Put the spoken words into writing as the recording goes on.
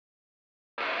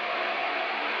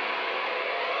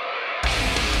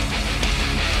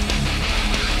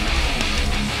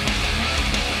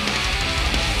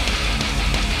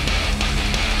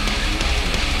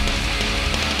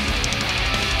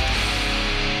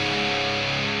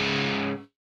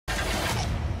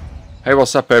Hey,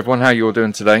 what's up everyone, how you all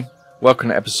doing today? Welcome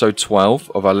to episode 12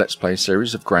 of our Let's Play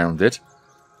series of Grounded.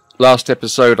 Last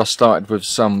episode I started with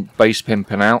some base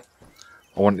pimping out.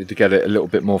 I wanted to get it a little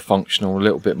bit more functional, a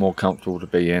little bit more comfortable to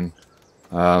be in.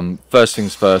 First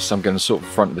things first, I'm going to sort the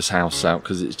front of this house out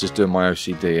because it's just doing my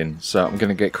OCD in, so I'm going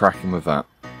to get cracking with that.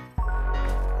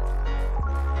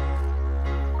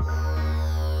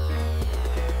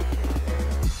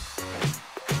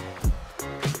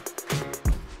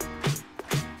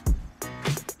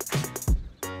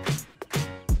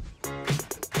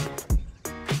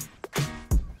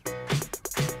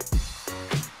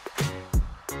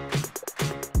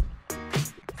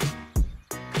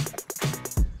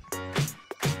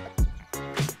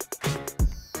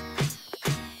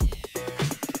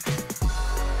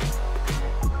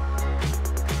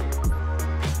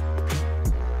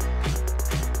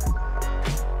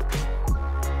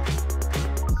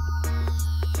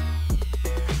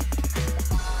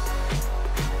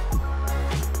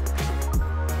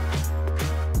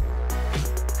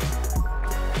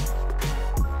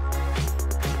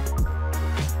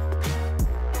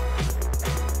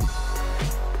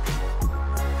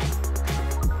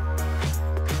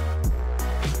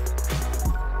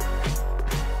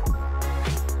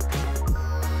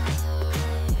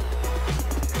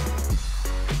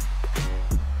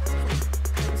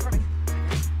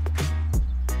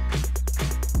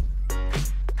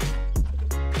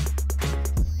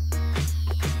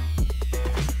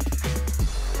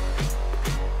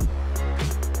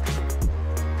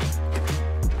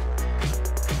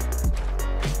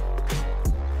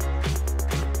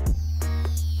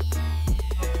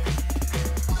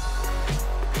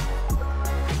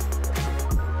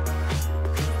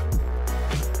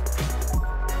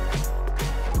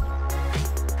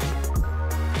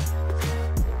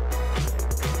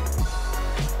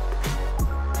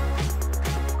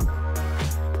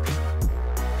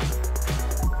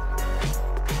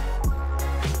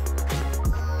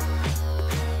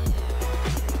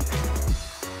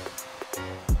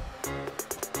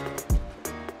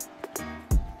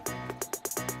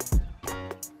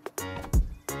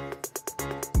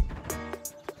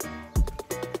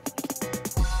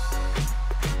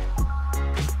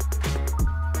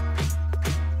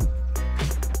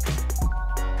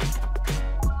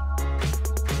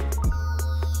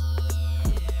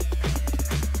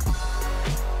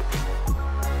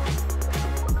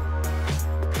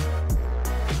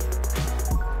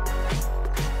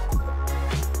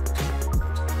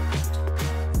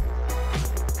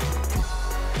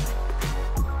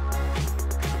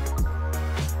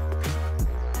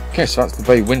 Okay, so that's the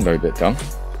bay window bit done.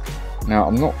 Now,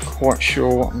 I'm not quite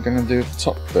sure what I'm going to do with the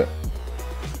top bit.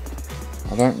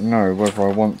 I don't know whether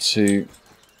I want to...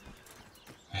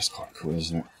 That's quite cool,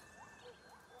 isn't it?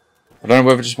 I don't know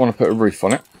whether I just want to put a roof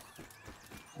on it,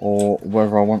 or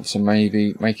whether I want to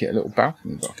maybe make it a little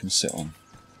balcony that I can sit on.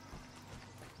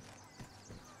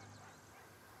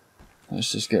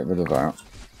 Let's just get rid of that.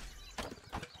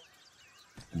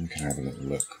 And we can have a little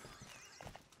look.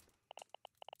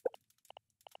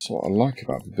 So what I like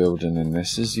about the building in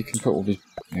this is you can put all the,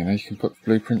 you can put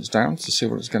blueprints down to see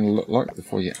what it's going to look like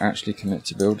before you actually commit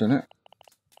to building it.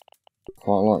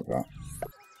 Quite like that.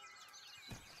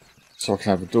 So I can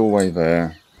have a doorway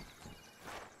there.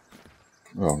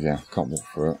 Well, yeah, can't walk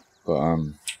through it,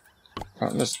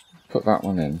 but let's put that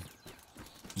one in.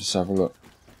 Just have a look.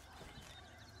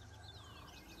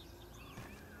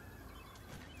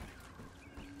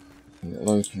 A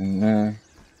little opening there.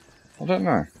 I don't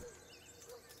know.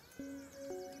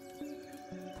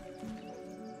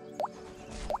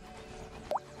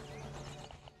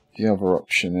 The other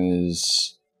option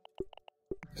is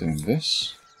doing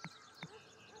this.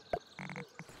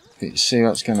 But you see,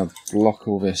 that's going to block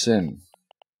all this in.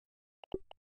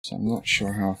 So I'm not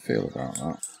sure how I feel about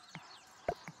that.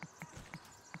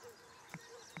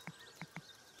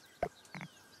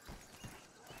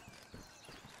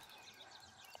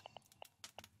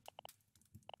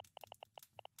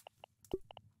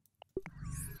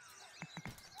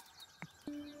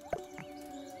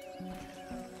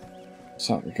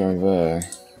 So that would go there.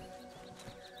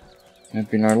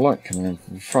 There'd be no light coming in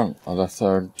from the front. I'd have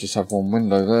to just have one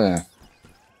window there.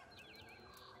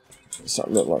 What's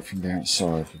that look like from the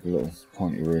outside with a little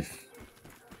pointy roof?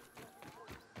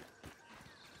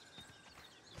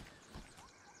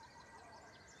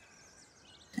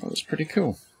 Oh, that's pretty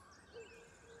cool.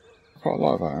 Quite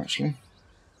like that actually.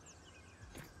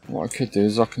 What I could do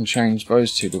is I can change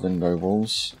those to the window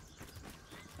walls.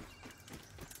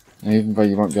 And even though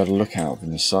you won't be able to look out of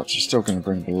them as such, it's still going to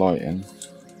bring the light in.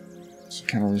 So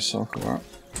can I recycle that?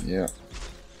 Yeah.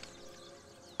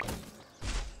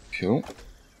 Cool.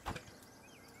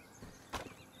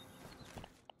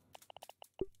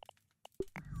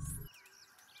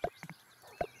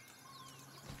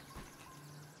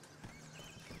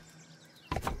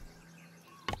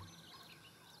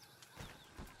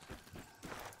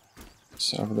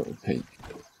 Let's have a little peek.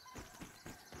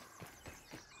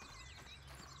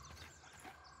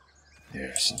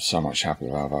 Yes, I'm so much happier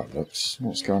with how that looks.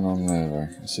 What's going on there though?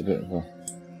 It's a bit of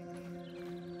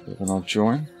an odd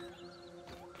join.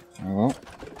 Oh well.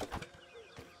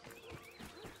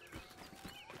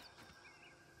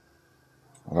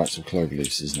 Oh, that's all clover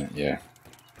leaves, isn't it? Yeah.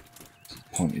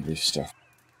 Pointy leaf stuff.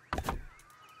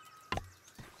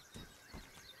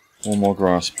 One more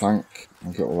grass plank.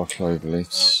 I'll get all our clover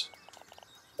leaves.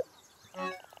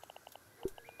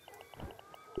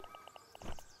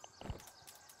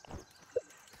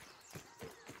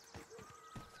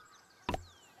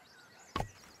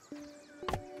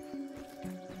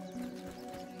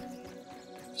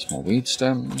 Some weed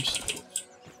stems.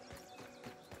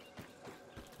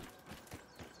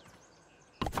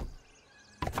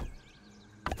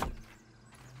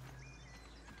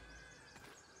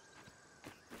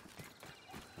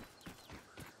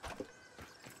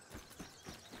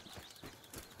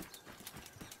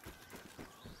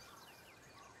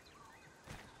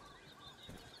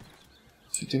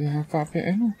 So do we have that bit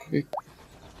in, or could we?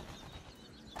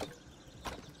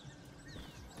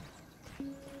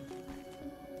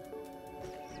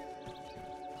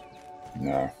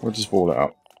 No, we'll just wall it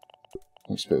up.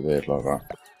 Looks a bit weird like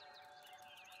that.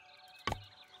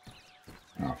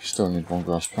 Oh, we still need one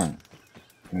grass plank.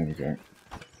 There we go.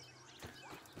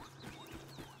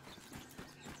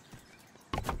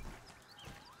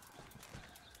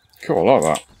 Cool, I like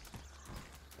that.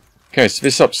 Okay, so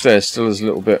this upstairs still is a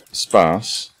little bit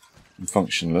sparse and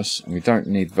functionless, and we don't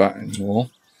need that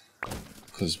anymore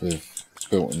because we've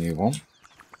built a new one.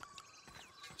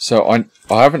 So I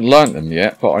haven't learnt them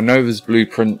yet, but I know there's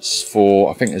blueprints for,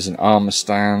 I think there's an armour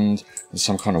stand and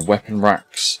some kind of weapon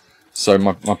racks. So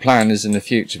my plan is in the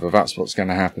future, but that's what's going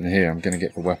to happen here. I'm going to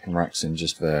get the weapon racks in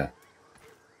just there.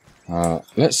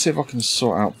 Let's see if I can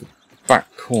sort out the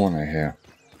back corner here.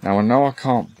 Now I know I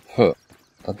can't put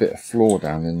a bit of floor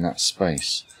down in that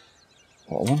space,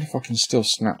 but I wonder if I can still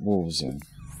snap walls in.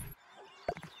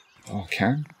 Oh, I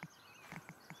can?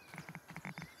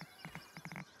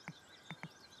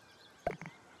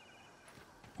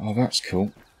 Oh, that's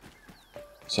cool.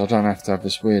 So I don't have to have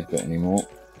this weird bit anymore.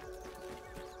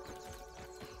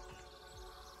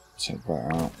 Take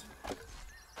that out.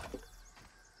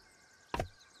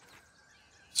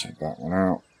 Take that one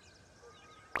out.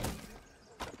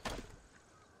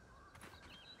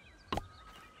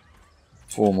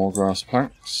 Four more grass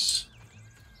planks.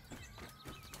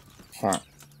 Fat.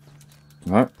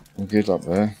 No, we're good up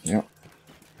there. Yep.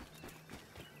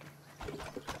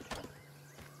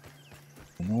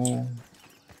 More.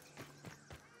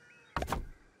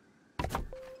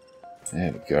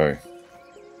 There we go.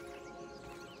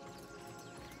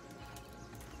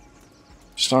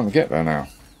 Starting to get there now.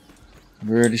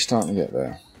 Really starting to get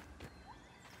there.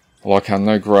 I like how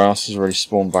no grass has already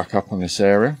spawned back up on this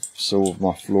area, so all of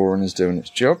my flooring is doing its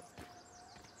job.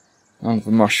 None of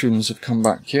the mushrooms have come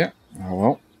back yet. Oh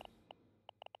well.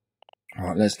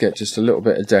 Alright, let's get just a little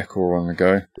bit of decor on the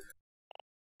go.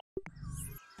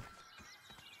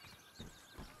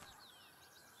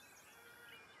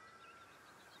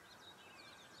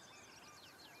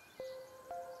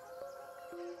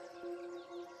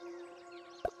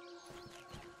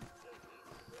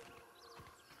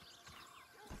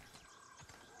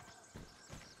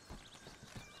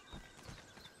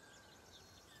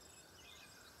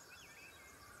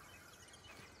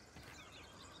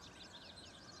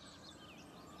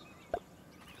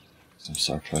 I'm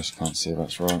so close, can't see if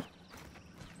that's right.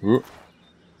 Whoop.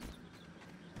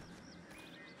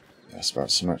 That's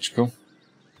about symmetrical.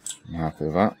 I'm happy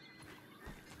with that.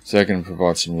 So they're going to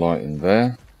provide some light in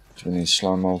there. So we need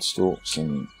slime mold stalks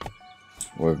and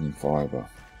woven fibre.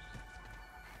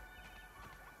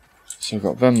 So we've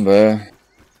got them there.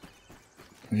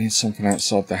 We need something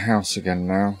outside the house again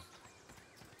now.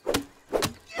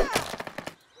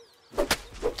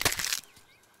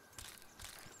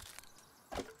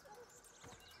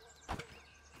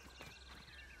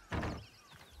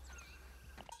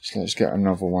 So let's get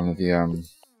another one of the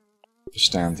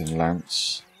standing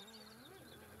lamps.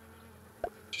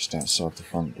 Just outside the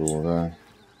front door there.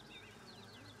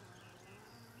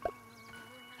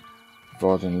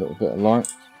 Providing a little bit of light.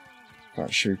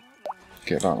 That should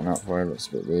get that one out of the way, it looks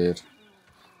a bit weird.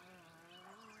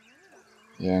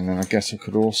 Yeah, and then I guess I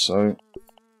could also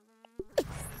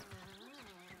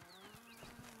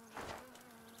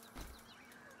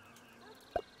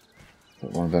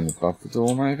put one of them above the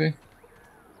door maybe.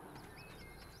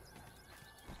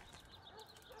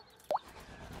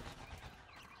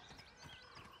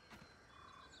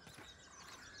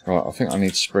 Right, I think I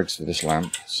need sprigs for this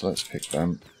lamp, so let's pick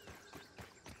them.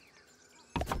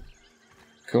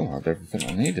 Cool, I had everything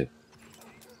I needed.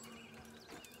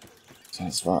 So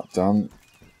that's that done.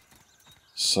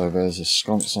 So there's a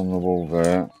sconce on the wall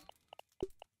there.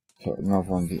 Put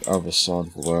another on the other side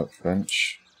of the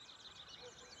workbench.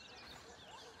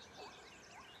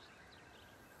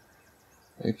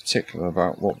 Be particular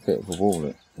about what bit of the wall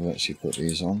it lets you put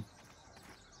these on.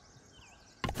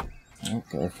 Oh,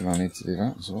 got everything I need to do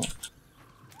that as well.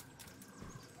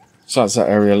 So that's that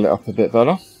area lit up a bit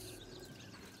better.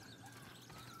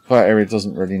 That area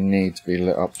doesn't really need to be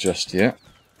lit up just yet.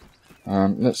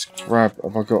 Let's grab,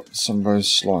 have I got some of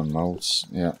those slime moulds?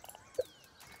 Yeah.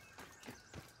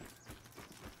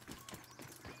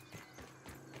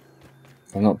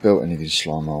 I've not built any of these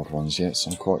slime mould ones yet,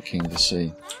 so I'm quite keen to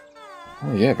see.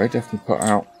 Oh yeah, they definitely put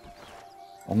out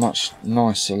a much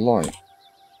nicer light.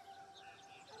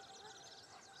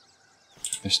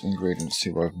 Just ingredients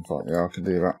too woven fight. Yeah, I can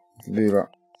do that. I can do that.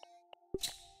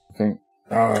 I think.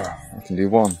 I can do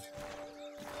one.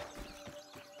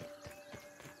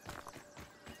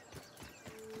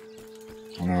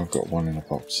 I know I've got one in a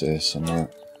box here somewhere.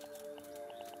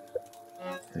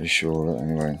 Pretty sure that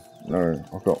anyway. No,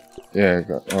 I've got. Yeah, I've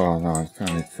got. Oh no, I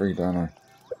found need 3, don't I?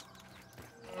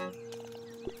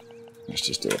 Let's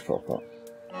just do a pop up.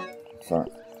 In fact,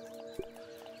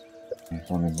 there's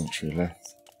one inventory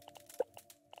left.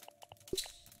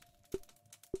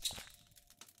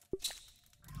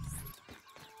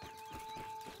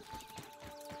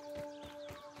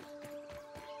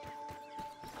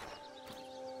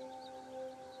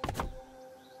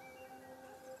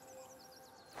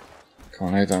 Come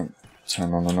on, they don't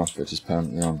turn on and off, they're just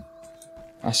permanently on.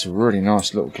 That's a really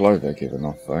nice little glow they're giving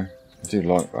off though. I do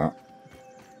like that.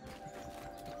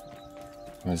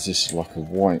 Whereas this is like a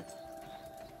white.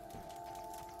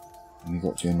 And you've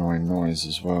got the annoying noise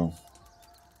as well.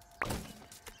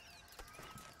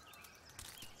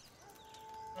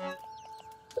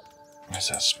 Where's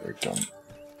that spray gun?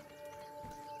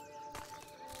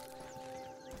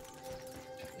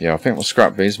 Yeah, I think we'll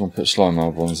scrap these and we'll put slime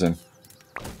mould ones in.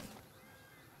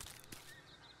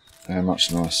 They're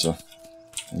much nicer.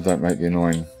 And don't make the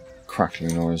annoying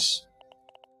crackling noise.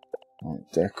 Right,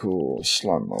 decor,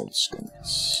 slime mould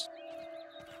sconce.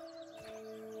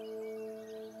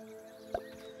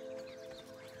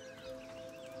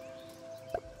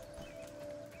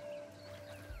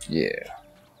 Yeah.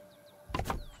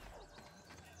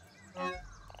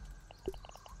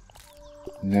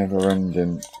 Never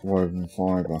ending woven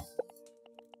fibre.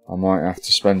 I might have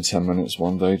to spend 10 minutes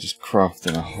one day just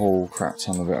crafting a whole crap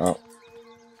ton of it up.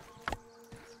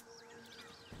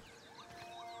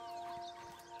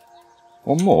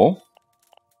 One more?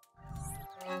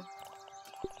 I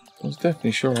was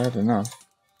definitely sure I had enough.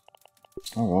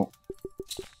 Oh well.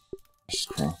 Just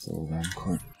craft it all damn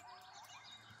quick.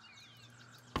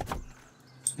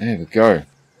 There we go.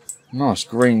 Nice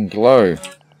green glow.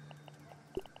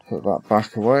 Put that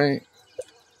back away.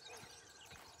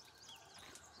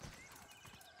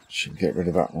 Should get rid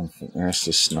of that one. Let's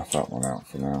just snuff that one out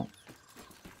for now.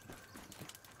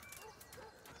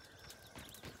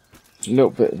 A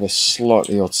little bit of a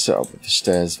slightly odd setup with the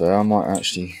stairs there. I might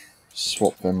actually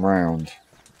swap them round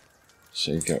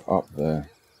so you go up there.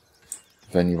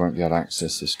 Then you won't be able to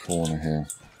access this corner here.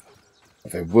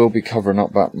 But they will be covering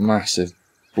up that massive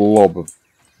blob of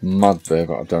mud there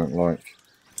that I don't like.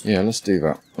 Yeah, let's do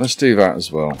that. Let's do that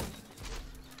as well.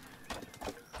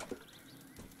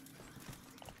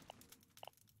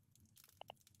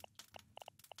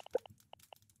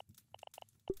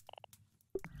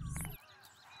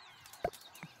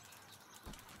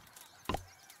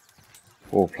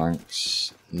 Four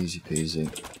planks, easy peasy.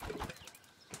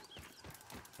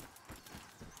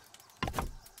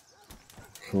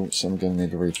 Cool, so I'm going to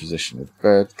need to reposition the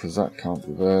bed because that can't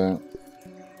be there.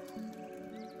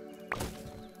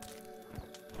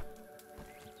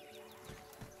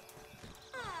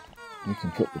 We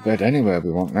can put the bed anywhere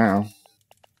we want now.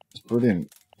 It's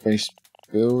brilliant. Base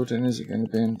building, is it going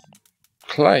to be in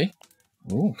clay?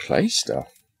 Oh, clay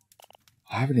stuff.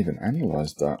 I haven't even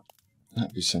analysed that.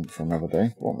 That'd be something for another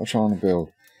day. What am I trying to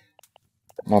build?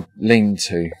 My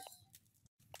lean-to.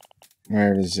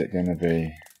 Where is it going to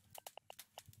be?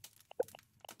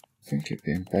 I think it'd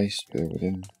be in base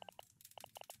building.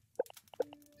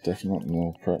 Definitely not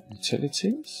more prep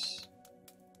utilities.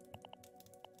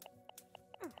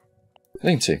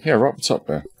 Lean-to, yeah, right up the top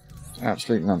there.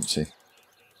 Absolutely empty.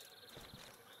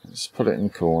 Let's put it in the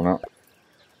corner.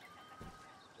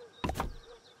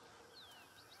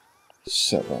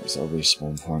 Set that as our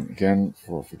respawn point again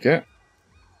before I forget.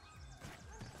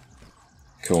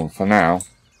 Cool, and for now,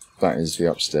 that is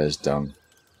the upstairs done.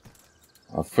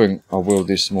 I think I will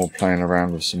do some more playing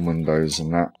around with some windows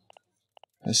and that.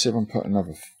 Let's see if I can put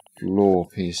another floor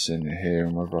piece in here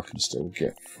and whether I can still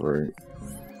get through.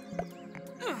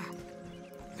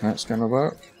 That's going to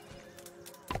work.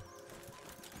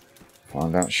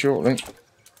 Find out shortly.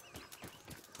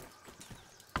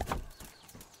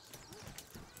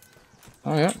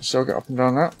 Oh yeah, still get up and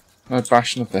down that. No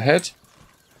bashing of the head.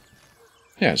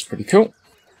 Yeah, it's pretty cool.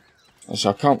 So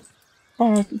I can't...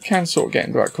 Oh, you can sort of get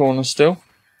into that corner still.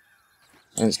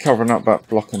 And it's covering up that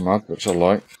block of mud, which I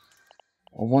like.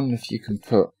 I wonder if you can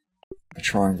put a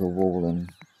triangle wall in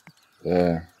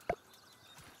there.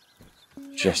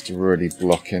 Just to really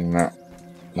block in that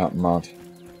mud.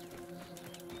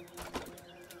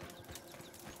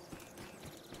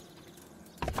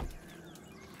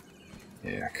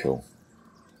 Yeah, cool.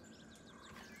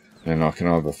 Then I can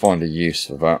either find a use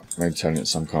for that, maybe turn it into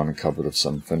some kind of cupboard of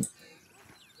something,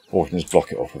 or I can just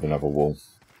block it off with another wall.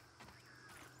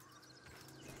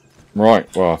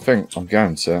 Right, well I think I'm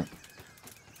going to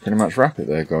pretty much wrap it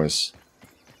there, guys.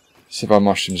 See if our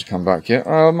mushrooms come back yet.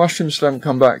 Oh, mushrooms still haven't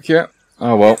come back yet.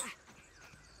 Oh well.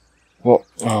 What?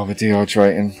 Oh, we're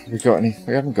dehydrating.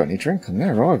 We haven't got any drink on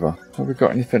there either. Have we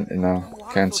got anything in our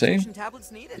canteen?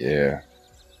 Yeah.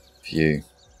 Few.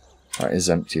 That is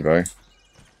empty though.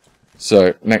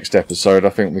 So, next episode, I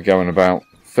think we're going about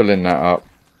filling that up,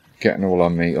 getting all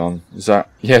our meat on. Is that...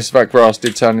 Yes, that grass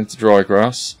did turn into dry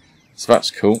grass. So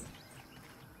that's cool.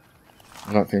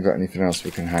 I don't think we've got anything else we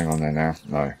can hang on there now.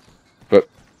 No. But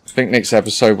I think next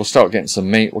episode we'll start getting some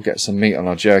meat. We'll get some meat on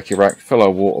our jerky rack, fill our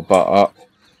water butt up.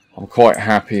 I'm quite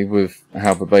happy with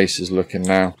how the base is looking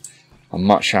now. I'm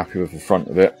much happy with the front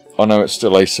of it. I know it's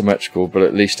still asymmetrical, but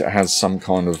at least it has some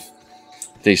kind of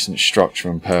decent structure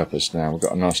and purpose now. We've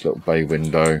got a nice little bay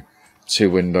window,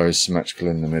 2 windows symmetrical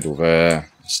in the middle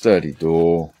there, a sturdy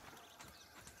door.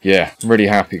 Yeah, I'm really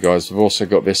happy, guys. We've also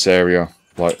got this area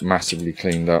like massively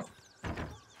cleaned up.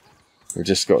 We've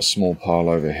just got a small pile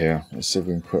over here. Let's see if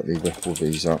we can quickly whip all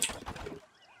these up.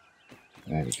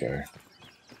 There we go.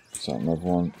 Is that another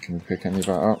one? Can we pick any of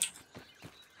that up?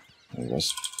 There we go.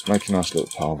 Let's make a nice little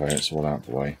pile there. It's all out of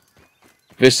the way.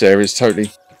 This area is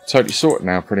totally sorted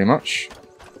now, pretty much.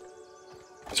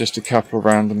 Just a couple of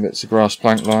random bits of grass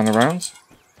plank lying around.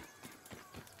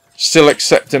 Still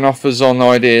accepting offers on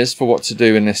ideas for what to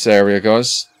do in this area,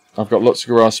 guys. I've got lots of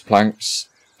grass planks.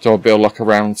 Do I build like a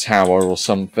round tower or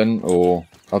something? Or,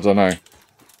 I don't know.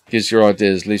 Gives your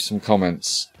ideas, leave some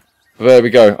comments. But there we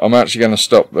go. I'm actually going to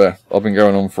stop there. I've been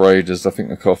going on for ages. I think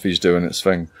the coffee's doing its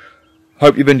thing.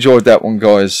 Hope you've enjoyed that one,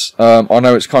 guys. I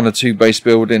know it's kind of 2 base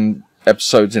building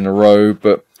episodes in a row,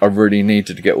 but I really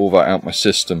needed to get all that out my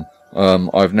system.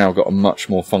 I've now got a much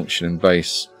more functioning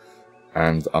base,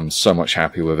 and I'm so much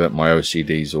happy with it. My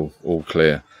OCD's all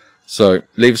clear. So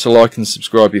leave us a like and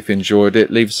subscribe if you enjoyed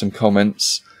it. Leave us some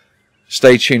comments.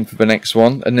 Stay tuned for the next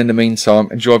one, and in the meantime,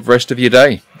 enjoy the rest of your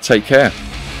day. Take care.